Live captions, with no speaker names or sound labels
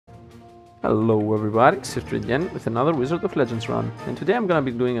Hello everybody, Sifter again with another Wizard of Legends run. And today I'm gonna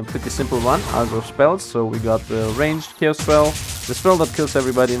be doing a pretty simple one out of spells. So we got the ranged Chaos spell, the spell that kills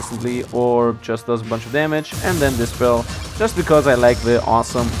everybody instantly or just does a bunch of damage, and then this spell, just because I like the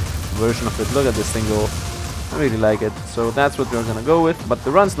awesome version of it. Look at this thing go, I really like it. So that's what we're gonna go with, but the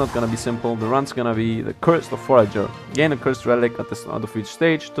run's not gonna be simple. The run's gonna be the Curse of Forager. Gain a cursed relic at the start of each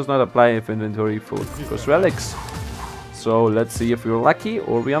stage, does not apply if inventory full of cursed relics. So let's see if we're lucky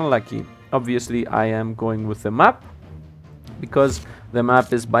or we're unlucky. Obviously, I am going with the map, because the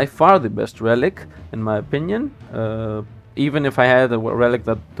map is by far the best relic, in my opinion. Even if I had a relic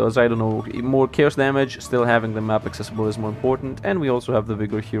that does, I don't know, more chaos damage, still having the map accessible is more important. And we also have the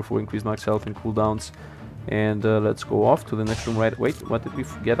Vigor here for increased max health and cooldowns. And let's go off to the next room right... Wait, what did we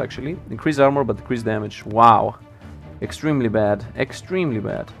forget actually? Increase armor, but decrease damage. Wow. Extremely bad. Extremely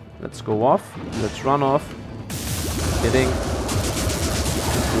bad. Let's go off. Let's run off. Kidding.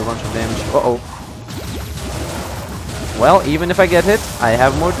 Do a bunch of damage. Uh-oh. Well, even if I get hit, I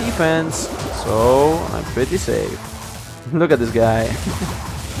have more defense, so I'm pretty safe. Look at this guy.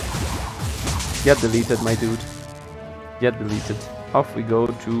 Get deleted, my dude. Get deleted. Off we go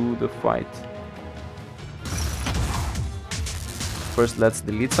to the fight. First, let's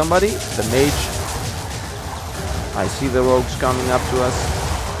delete somebody. The mage. I see the rogues coming up to us.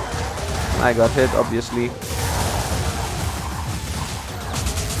 I got hit, obviously.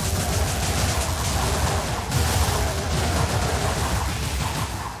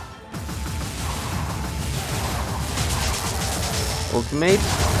 Ultimate.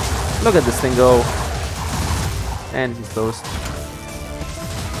 Look at this thing go. And he's toast.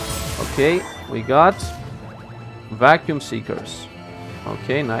 Okay, we got Vacuum Seekers.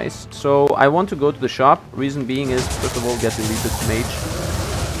 Okay, nice. So I want to go to the shop. Reason being is, first of all, get deleted mage.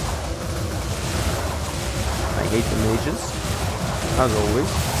 I hate the mages, as always.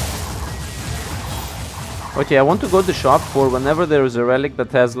 Okay, I want to go to the shop for whenever there is a relic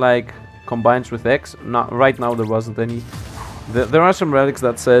that has like combines with X. Not right now, there wasn't any. There are some relics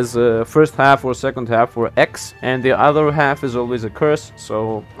that says first half or second half for X, and the other half is always a curse,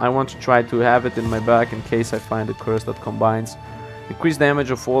 so I want to try to have it in my bag in case I find a curse that combines. Increase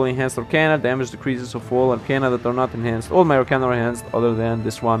damage of all enhanced arcana, damage decreases of all arcana that are not enhanced. All my arcana are enhanced other than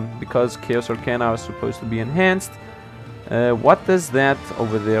this one, because chaos arcana are supposed to be enhanced. What is that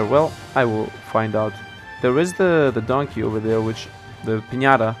over there? Well, I will find out. There is the donkey over there, which the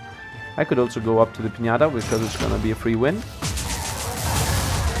piñata. I could also go up to the piñata because it's gonna be a free win.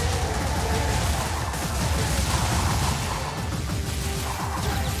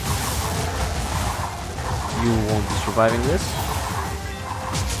 You won't be surviving this.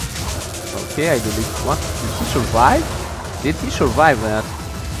 Okay, I delete one. Did he survive? Did he survive that?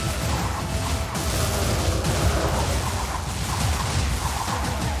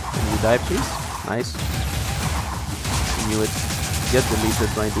 Can you die, please? Nice. Knew it. Get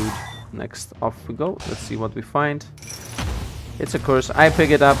deleted, my dude. Next, off we go. Let's see what we find. It's a curse. I pick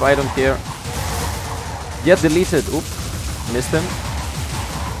it up. I don't care. Get deleted. Oop. Missed him.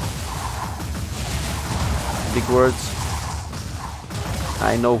 Big words.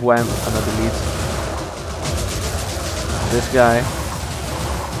 I know who I'm gonna delete. This guy.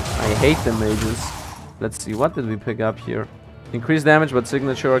 I hate the mages. Let's see, what did we pick up here? Increased damage, but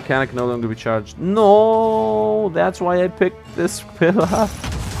signature arcana can no longer be charged. No, that's why I picked this spell up.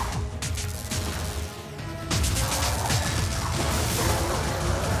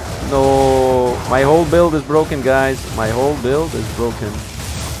 No, my whole build is broken, guys. My whole build is broken.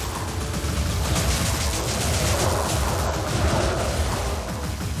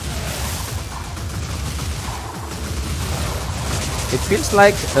 It feels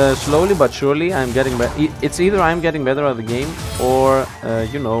like slowly but surely I'm getting better. It's either I'm getting better at the game, or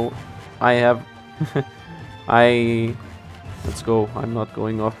you know, I have let's go. I'm not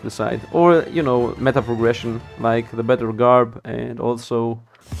going off the side, or you know, meta progression like the better garb and also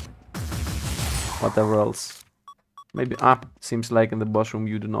whatever else. Maybe seems like in the boss room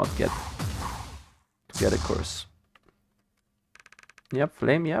you do not get to get a curse. Yep,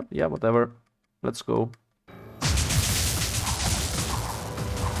 flame. Yep, yeah, whatever. Let's go.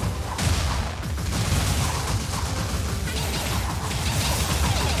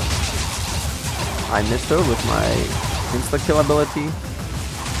 I missed her with my insta-kill ability.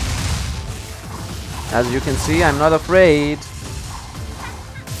 As you can see, I'm not afraid.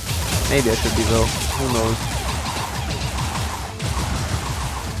 Maybe I should be though, who knows.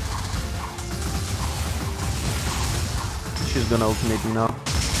 She's gonna ultimate me now.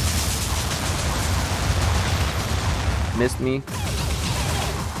 Missed me.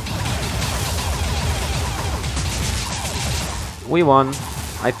 We won.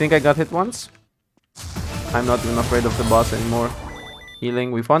 I think I got hit once. I'm not even afraid of the boss anymore.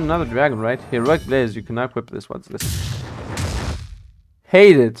 Healing. We found another dragon, right? Heroic Blaze. You cannot equip this. What's this?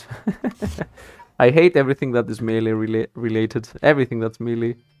 Hate it. I hate everything that is melee related. Everything that's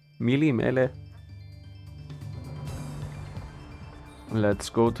melee. Melee. Let's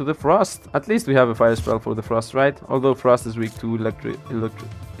go to the Frost. At least we have a fire spell for the Frost, right? Although Frost is weak to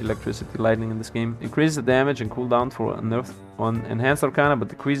electricity, lightning in this game. Increases the damage and cooldown for on Enhanced Arcana, but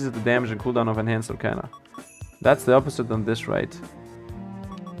decreases the damage and cooldown of Enhanced Arcana. That's the opposite on this, right?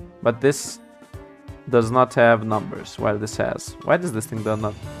 But this does not have numbers, while this has. Why does this thing don't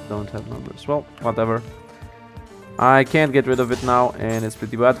have numbers? Well, whatever. I can't get rid of it now, and it's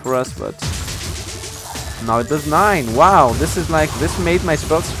pretty bad for us, but... Now it does 9. Wow, this is like, this made my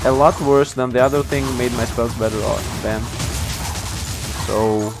spells a lot worse than the other thing made my spells better than.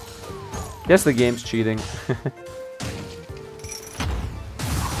 So, guess the game's cheating.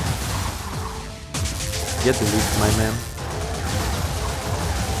 Get the lead, my man.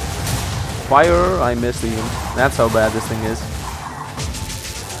 Fire, I missed even. That's how bad this thing is.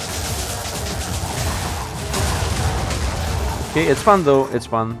 Okay, it's fun though, it's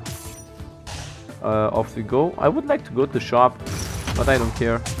fun. Off we go. I would like to go to the shop, but I don't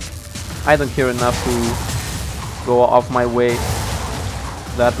care. I don't care enough to go off my way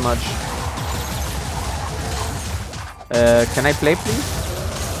that much. Can I play,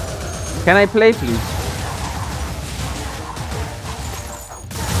 please? Can I play, please?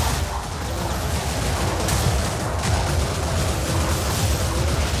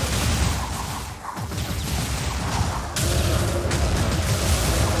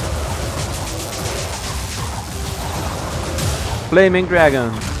 Flaming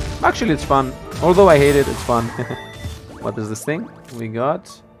Dragon. Actually, it's fun. Although I hate it, it's fun. What is this thing? We got...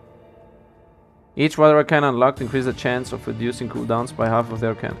 Each water arcana unlocked increase the chance of reducing cooldowns by half of the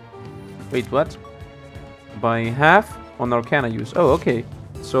arcana. Wait, what? By half on arcana use. Oh, okay.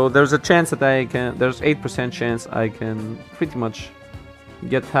 So there's a chance that I can... There's 8% chance I can pretty much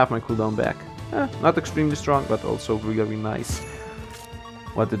get half my cooldown back. Not extremely strong, but also really nice.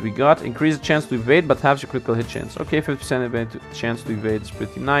 What did we got? Increase the chance to evade, but halves your critical hit chance. Okay, 50% chance to evade is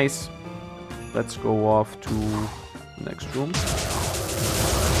pretty nice. Let's go off to the next room.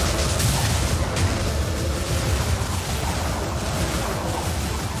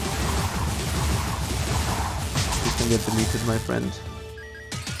 You can get deleted, my friend.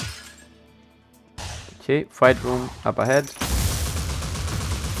 Okay, fight room up ahead.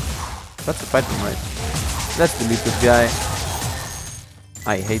 That's the fight room, right? Let's delete this guy.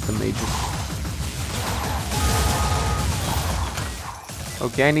 I hate the mages.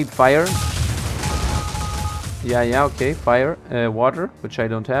 Okay, I need fire. Yeah, okay, fire. Water, which I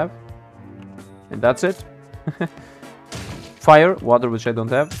don't have. And that's it. Fire, water, which I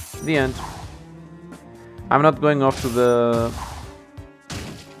don't have. The end. I'm not going off to the...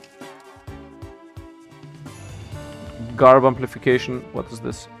 Garb amplification. What is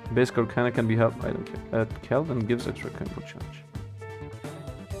this? Basic arcana can be helped. I don't care. Kelvin gives extra chemical charge.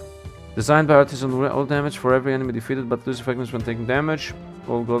 Designed by artists on all damage for every enemy defeated, but lose effectiveness when taking damage.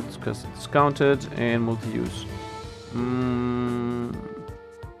 All gold discounted and multi-use.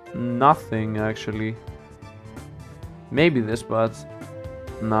 Nothing actually. Maybe this, but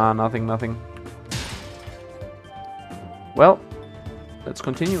nah, nothing. Well, let's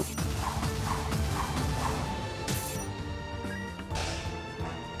continue.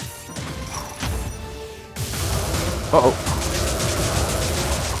 Uh-oh.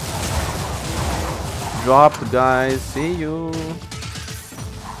 Drop, guys. See you.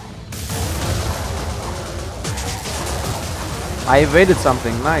 I evaded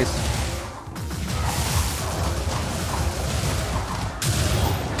something. Nice.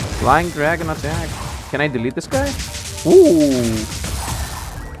 Flying dragon attack. Can I delete this guy? Ooh.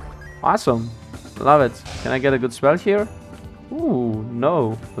 Awesome. Love it. Can I get a good spell here? Ooh,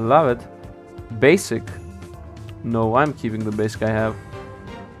 no. Love it. Basic. No, I'm keeping the basic I have.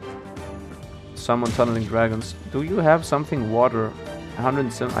 Summon tunneling dragons. Do you have something water?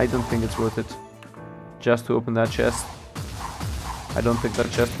 107. I don't think it's worth it. Just to open that chest. I don't think that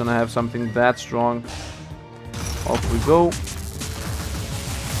chest's gonna have something that strong. Off we go.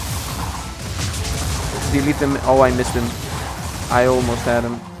 Delete them. Oh, I missed him. I almost had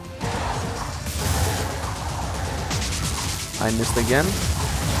him. I missed again.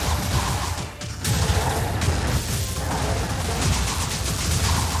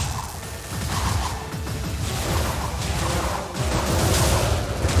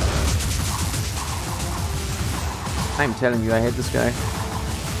 I'm telling you, I hate this guy.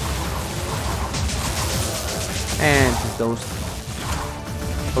 And he's dosed.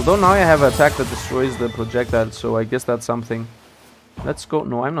 Although now I have an attack that destroys the projectile, so I guess that's something. Let's go.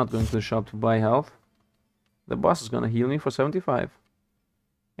 No, I'm not going to the shop to buy health. The boss is gonna heal me for 75.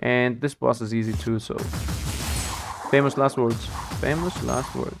 And this boss is easy too, so... Famous last words. Famous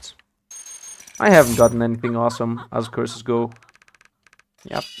last words. I haven't gotten anything awesome as curses go.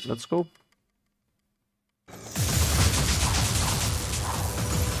 Yep, let's go.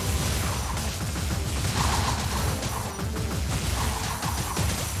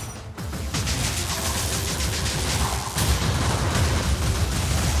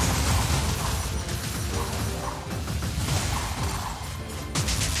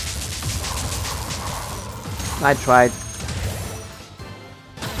 I tried.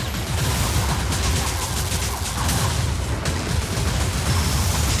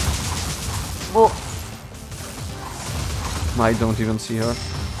 Oh! I don't even see her.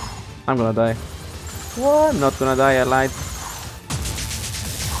 I'm gonna die. What? I'm not gonna die, I lied.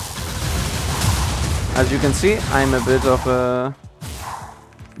 As you can see, I'm a bit of a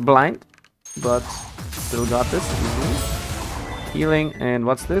blind, but still got this. Healing, and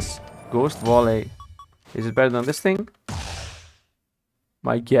what's this? Ghost Volley. Is it better than this thing?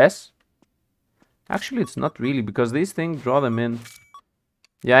 My guess? Actually, it's not really, because these things draw them in.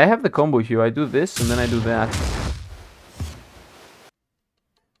 Yeah, I have the combo here. I do this, and then I do that.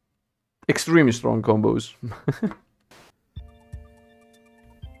 Extremely strong combos.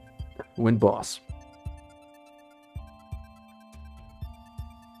 Win boss.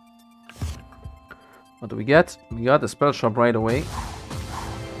 What do we get? We got the spell shop right away.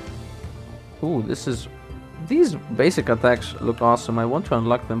 Ooh, this is... These basic attacks look awesome. I want to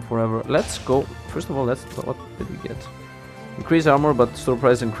unlock them forever. Let's go. First of all, let's... What did we get? Increase armor, but store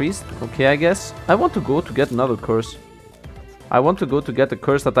price increased. Okay, I guess. I want to go to get another curse. I want to go to get a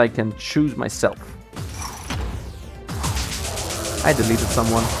curse that I can choose myself. I deleted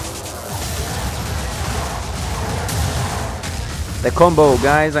someone. The combo,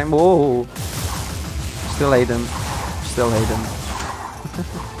 guys. I'm... Whoa. Still hate him. Still hate him.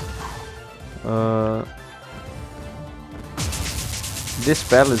 This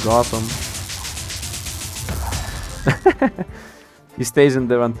spell is awesome. He stays in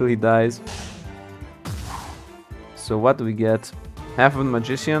there until he dies. So what do we get? Half of the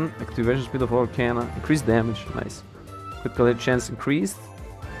Magician, activation speed of Arcana, increased damage, nice. Critical hit chance increased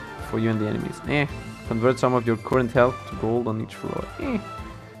for you and the enemies. Convert some of your current health to gold on each floor.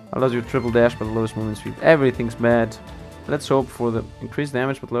 Allows you triple dash but lowest movement speed. Everything's bad. Let's hope for the increased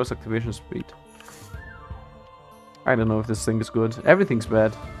damage but lowest activation speed. I don't know if this thing is good. Everything's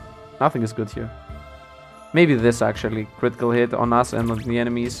bad. Nothing is good here. Maybe this actually. Critical hit on us and on the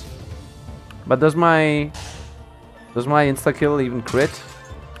enemies. But does my insta-kill even crit?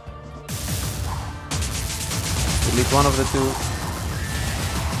 Delete one of the two.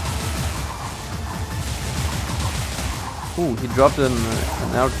 Ooh, he dropped an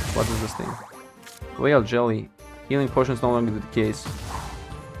out. What is this thing? Whale jelly. Healing potions no longer the case.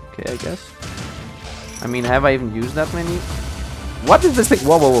 Okay, I guess. I mean, have I even used that many? What is this thing?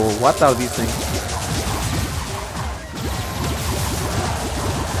 Whoa, whoa, whoa. What are these things?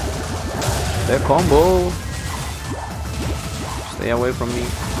 Their combo. Stay away from me.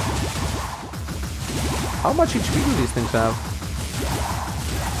 How much HP do these things have?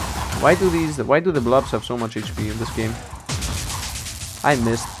 Why do the blobs have so much HP in this game? I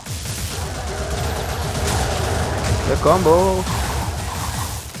missed. The combo.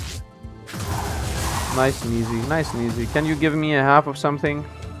 Nice and easy, nice and easy. Can you give me a half of something?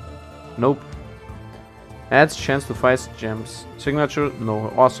 Nope. Adds chance to fight gems. Signature?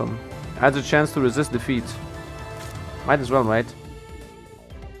 No. Awesome. Adds a chance to resist defeat. Might as well, right?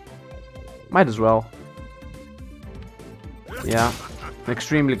 Might as well. Yeah.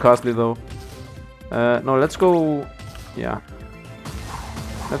 Extremely costly though. No, let's go... Yeah.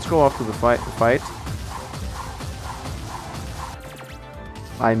 Let's go off to the fight.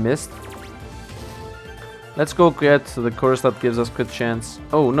 I missed. Let's go get the curse that gives us crit chance.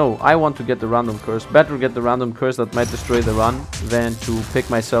 Oh no, I want to get the random curse. Better get the random curse that might destroy the run than to pick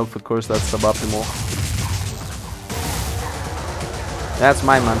myself a curse that's suboptimal. That's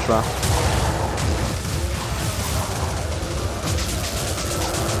my mantra.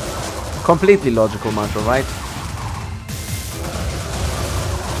 Completely logical mantra, right?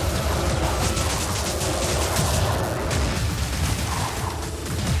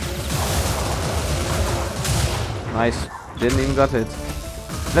 Nice. Didn't even got hit.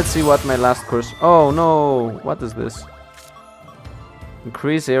 Let's see what my last curse... Oh no! What is this?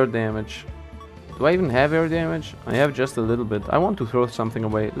 Increase air damage. Do I even have air damage? I have just a little bit. I want to throw something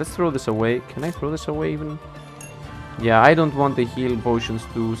away. Let's throw this away. Can I throw this away even? Yeah, I don't want the heal potions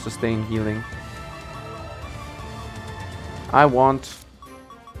to sustain healing. I want...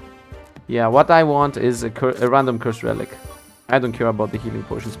 Yeah, what I want is a random curse relic. I don't care about the healing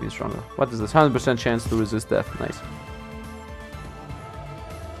potions being stronger. What is this? 100% chance to resist death. Nice.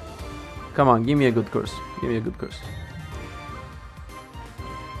 Come on, give me a good curse. Give me a good curse.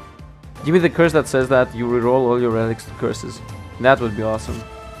 Give me the curse that says that you reroll all your relics to curses. That would be awesome.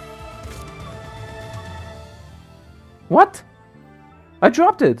 What? I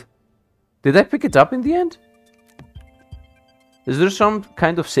dropped it. Did I pick it up in the end? Is there some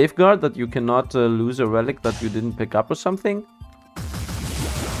kind of safeguard that you cannot lose a relic that you didn't pick up or something?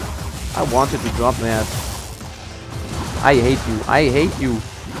 I wanted to drop that. I hate you. I hate you.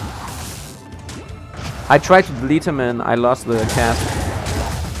 I tried to delete him and I lost the cast.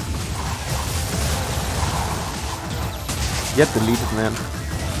 Get deleted, man.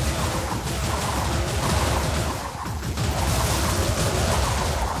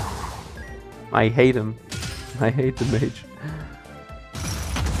 I hate him. I hate the mage.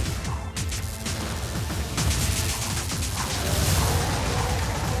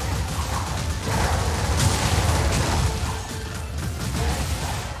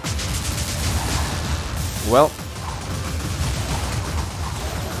 Well,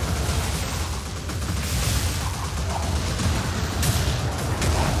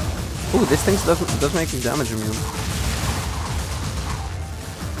 ooh, this thing does make damage immune.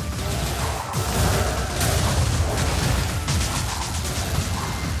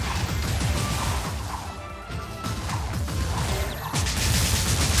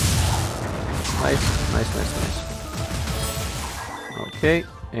 Nice. Okay.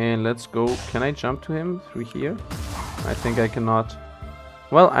 And let's go. Can I jump to him through here? I think I cannot.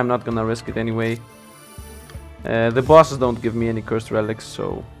 Well, I'm not gonna risk it anyway. The bosses don't give me any cursed relics,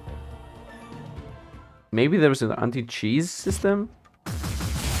 so... Maybe there's an anti-cheese system?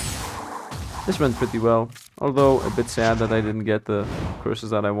 This went pretty well. Although, a bit sad that I didn't get the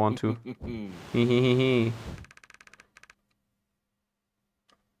curses that I want to. Hehehehe.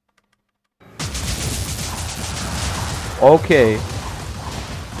 Okay.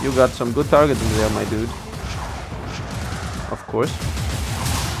 You got some good targeting there, my dude. Of course.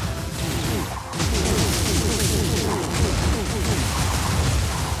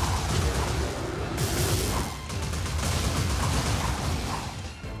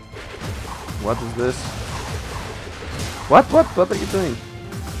 What is this? What are you doing?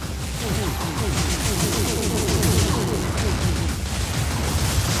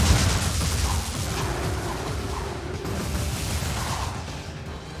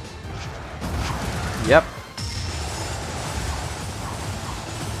 Yep.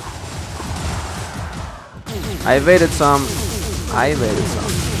 I evaded some.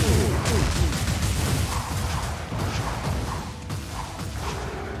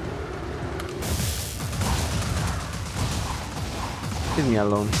 Leave me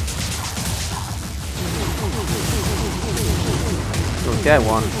alone. Okay, I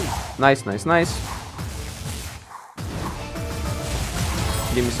won. Nice.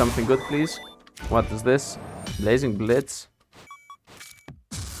 Give me something good, please. What is this? Blazing Blitz.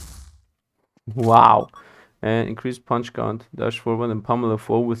 Wow. And increased punch count. Dash forward and pummel a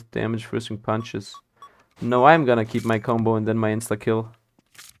foe with damage forcing punches. No, I'm gonna keep my combo and then my insta kill.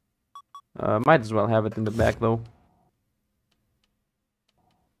 Might as well have it in the back though.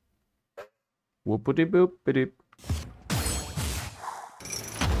 Whoopity boopity.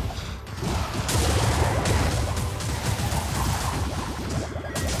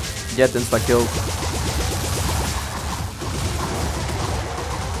 Get insta kill.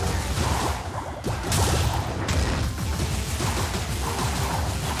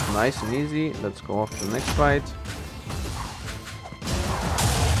 Nice and easy. Let's go off to the next fight.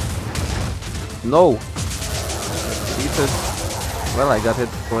 No! Defeated. Well, I got hit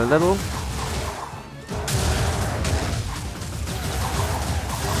for a little.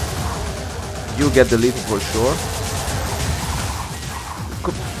 You get deleted for sure.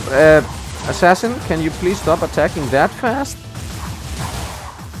 Assassin, can you please stop attacking that fast?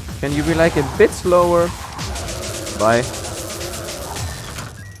 Can you be like a bit slower? Bye.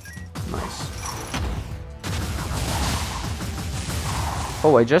 Nice.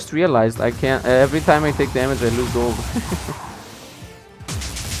 Oh, I just realized I can't. Every time I take damage, I lose gold.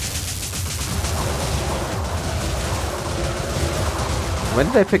 When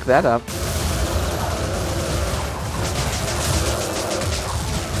did I pick that up?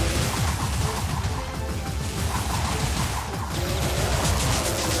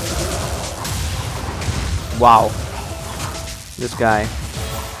 Wow. This guy.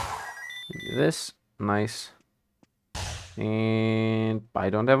 This. Nice. And I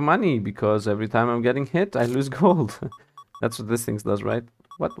don't have money because every time I'm getting hit, I lose gold. That's what this thing does, right?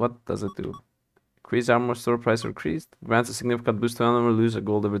 What does it do? Increase armor store price increased. Grants a significant boost to armor, lose a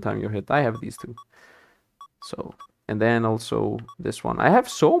gold every time you're hit. I have these two. So, and then also this one. I have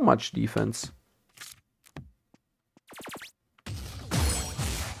so much defense.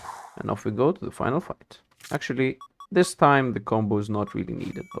 And off we go to the final fight. Actually, this time the combo is not really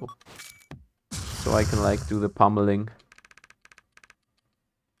needed though. So I can like do the pummeling.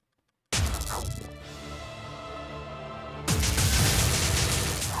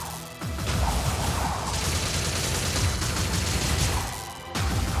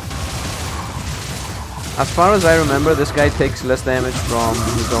 As far as I remember, this guy takes less damage from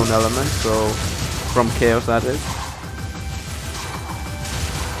his own element, so from chaos that is.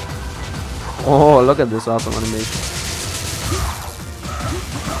 Oh, look at this awesome animation.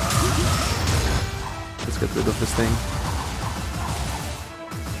 Let's get rid of this thing.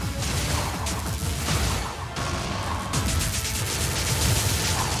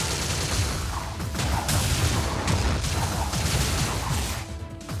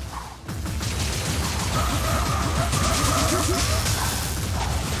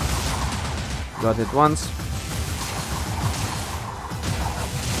 Got it once.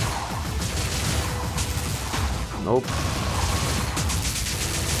 Nope.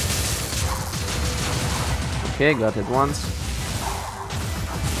 Okay, got it once.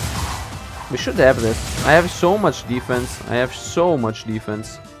 We should have this. I have so much defense. I have so much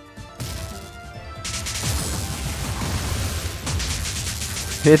defense.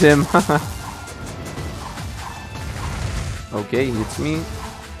 Hit him. Okay, he hits me.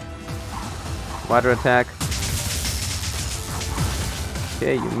 Water attack.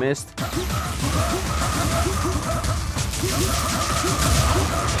 Okay, you missed.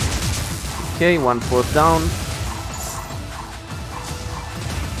 Okay, 1/4 down.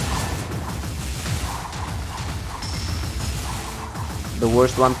 The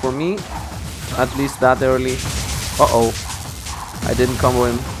worst one for me. At least that early. Uh-oh. I didn't combo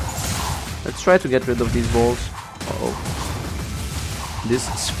him. Let's try to get rid of these balls. Uh-oh. These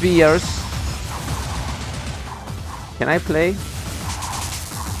spheres. Can I play?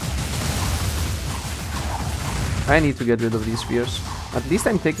 I need to get rid of these spheres. At least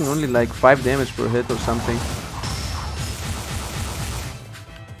I'm taking only like 5 damage per hit or something.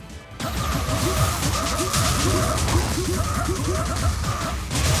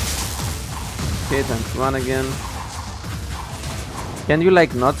 Okay, time to run again. Can you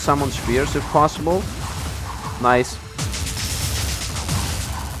like not summon spheres if possible? Nice.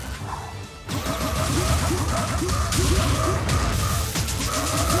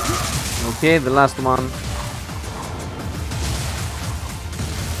 Okay, the last one.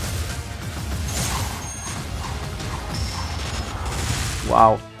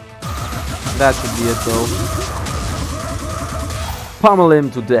 Wow. That should be it though. Pummel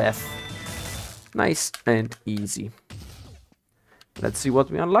him to death. Nice and easy. Let's see what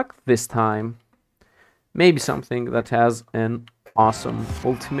we unlock this time. Maybe something that has an awesome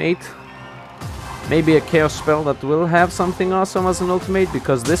ultimate. Maybe a chaos spell that will have something awesome as an ultimate,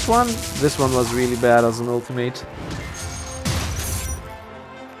 because this one was really bad as an ultimate.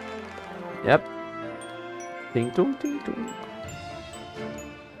 Yep. Ting tung ting tung.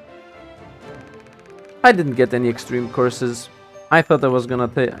 I didn't get any extreme curses. I thought I was gonna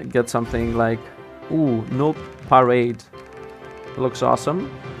get something like, ooh, no parade. Looks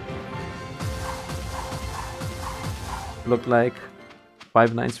awesome. Looked like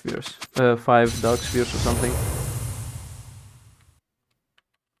 5 9 spheres, 5 dark spheres or something.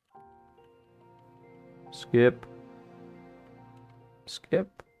 Skip.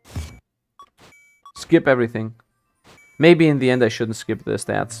 Skip. Skip everything. Maybe in the end I shouldn't skip the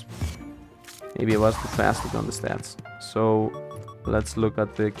stats. Maybe I was too fast on the stats. So let's look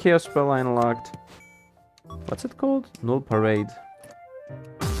at the chaos spell I unlocked. What's it called? Null Parade.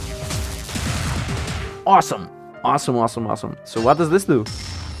 Awesome! Awesome, awesome, awesome. So what does this do?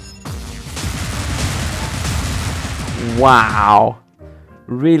 Wow!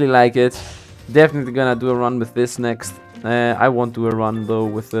 Really like it. Definitely gonna do a run with this next. I won't do a run though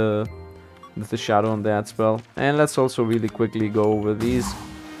with the shadow on that spell. And let's also really quickly go over these.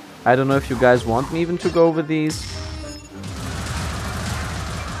 I don't know if you guys want me even to go over these.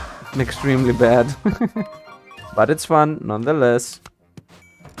 Extremely bad. But it's fun nonetheless.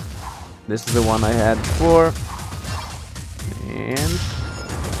 This is the one I had before. And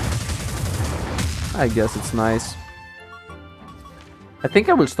I guess it's nice. I think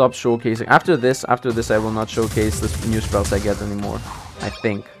I will stop showcasing. After this I will not showcase the new spells I get anymore. I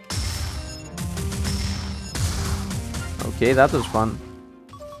think. Okay, that was fun.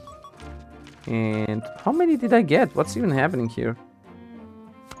 And how many did I get? What's even happening here?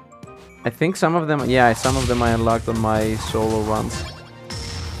 I think some of them, yeah, some of them I unlocked on my solo runs.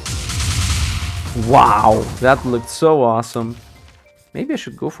 Wow, that looked so awesome. Maybe I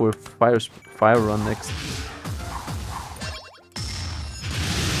should go for a fire run next.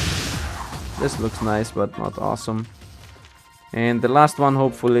 This looks nice, but not awesome. And the last one,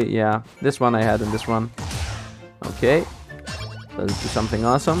 hopefully, yeah, this one I had in this run. Okay, let's do something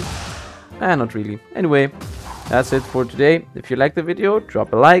awesome. Not really. Anyway, that's it for today. If you liked the video,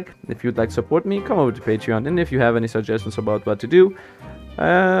 drop a like. If you'd like to support me, come over to Patreon. And if you have any suggestions about what to do,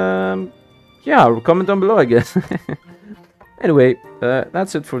 yeah, comment down below, I guess. Anyway,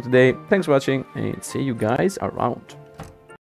 that's it for today. Thanks for watching, and see you guys around.